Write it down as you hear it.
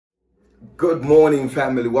Good morning,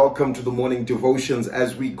 family. Welcome to the morning devotions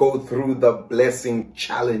as we go through the blessing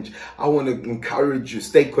challenge. I want to encourage you,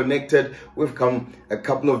 stay connected. We've come a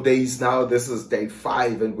couple of days now. This is day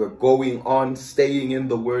 5 and we're going on, staying in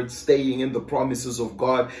the word, staying in the promises of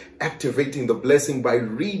God, activating the blessing by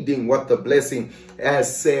reading what the blessing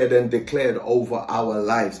has said and declared over our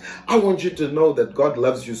lives. I want you to know that God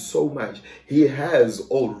loves you so much. He has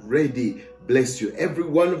already bless you. Every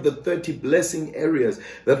one of the 30 blessing areas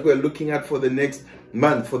that we're looking at for the next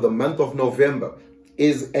month, for the month of November,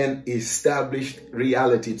 is an established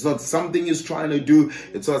reality. It's not something he's trying to do.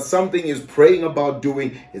 It's not something he's praying about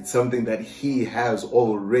doing. It's something that he has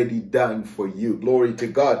already done for you. Glory to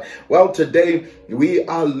God. Well, today we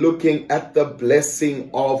are looking at the blessing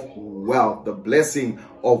of wealth, the blessing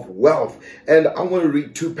of wealth. And I want to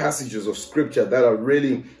read 2 passages of scripture that are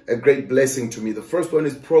really a great blessing to me. The first one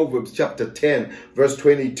is Proverbs chapter 10, verse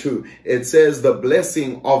 22. It says, "The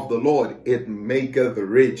blessing of the Lord, it maketh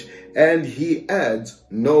rich, and he adds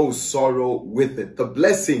no sorrow with it." The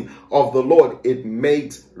blessing of the Lord, it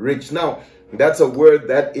makes rich. Now, that's a word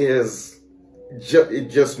that is it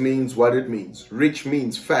just means what it means. Rich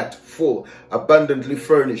means fat, full, abundantly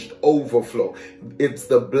furnished, overflow. It's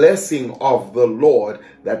the blessing of the Lord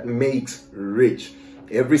that makes rich.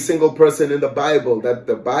 Every single person in the Bible that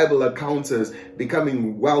the Bible accounts as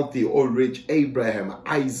becoming wealthy or rich, Abraham,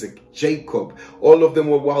 Isaac, Jacob, all of them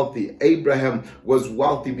were wealthy. Abraham was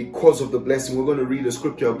wealthy because of the blessing. We're going to read a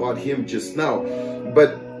scripture about him just now.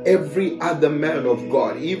 But every other man of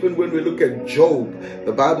God, even when we look at Job,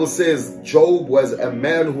 the Bible says Job was a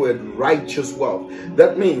man who had righteous wealth.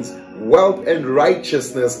 That means wealth and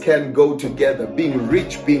righteousness can go together. Being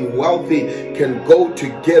rich, being wealthy can go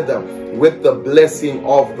together with the blessing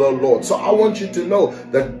of the Lord. So I want you to know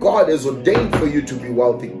that God is ordained for you to be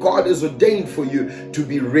wealthy. God is ordained for you to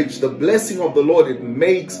be rich. The blessing of the Lord, it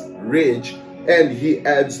makes rich, and he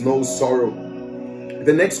adds no sorrow.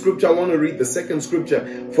 The next scripture I want to read, the second scripture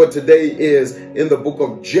for today, is in the book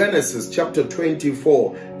of Genesis chapter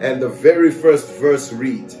 24, and the very first verse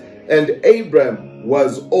reads, "And Abram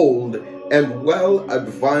was old and well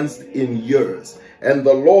advanced in years, and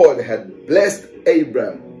the Lord had blessed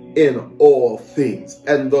Abram in all things."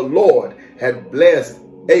 And the Lord had blessed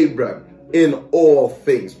Abram in all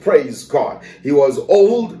things. Praise God. He was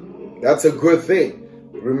old. That's a good thing.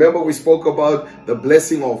 Remember, we spoke about the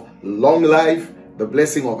blessing of long life, the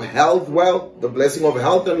blessing of health. Well, the blessing of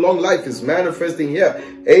health and long life is manifesting here.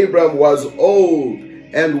 Abram was old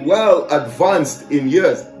and well advanced in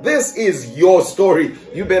years. This is your story.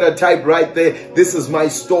 You better type right there, "This is my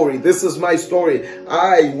story. This is my story.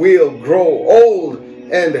 I will grow old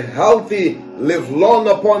and healthy, live long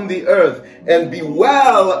upon the earth, and be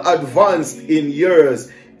well advanced in years."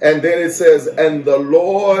 And then it says, "And the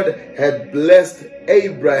Lord had blessed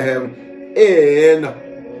Abraham in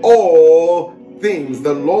all things."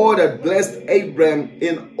 The Lord had blessed Abraham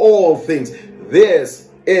in all things. This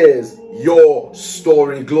is your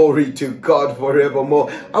story. Glory to God forevermore.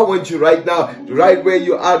 I want you right now, right where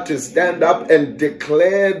you are, to stand up and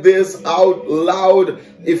declare this out loud.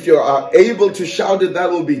 If you are able to shout it,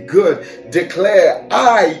 that will be good. Declare,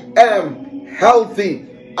 "I am healthy.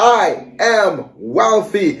 I am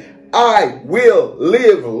wealthy. I will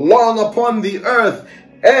live long upon the earth,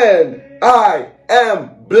 and I am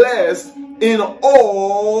blessed in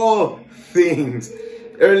all things."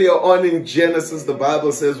 Earlier on in Genesis, the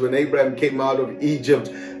Bible says when Abraham came out of Egypt,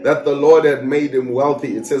 that the Lord had made him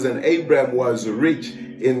wealthy. It says, "And Abraham was rich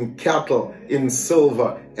in cattle, in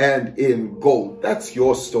silver, and in gold." That's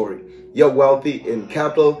your story. You're wealthy in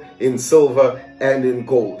cattle, in silver, and in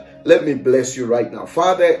gold. Let me bless you right now.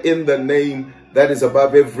 Father, in the name that is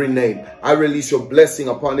above every name, I release your blessing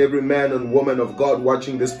upon every man and woman of God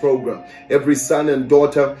watching this program, every son and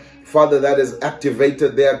daughter, Father, that has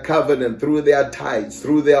activated their covenant through their tithes,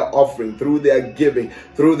 through their offering, through their giving,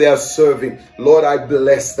 through their serving. Lord, I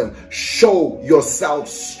bless them. Show yourself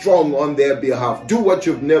strong on their behalf. Do what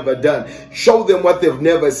you've never done. Show them what they've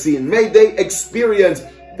never seen. May they experience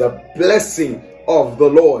the blessing of the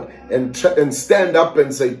Lord and stand up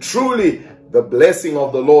and say, "Truly, the blessing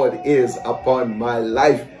of the Lord is upon my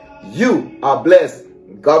life." You are blessed.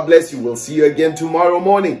 God bless you. We'll see you again tomorrow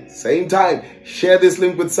morning, same time. Share this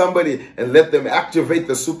link with somebody and let them activate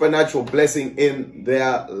the supernatural blessing in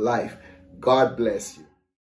their life. God bless you.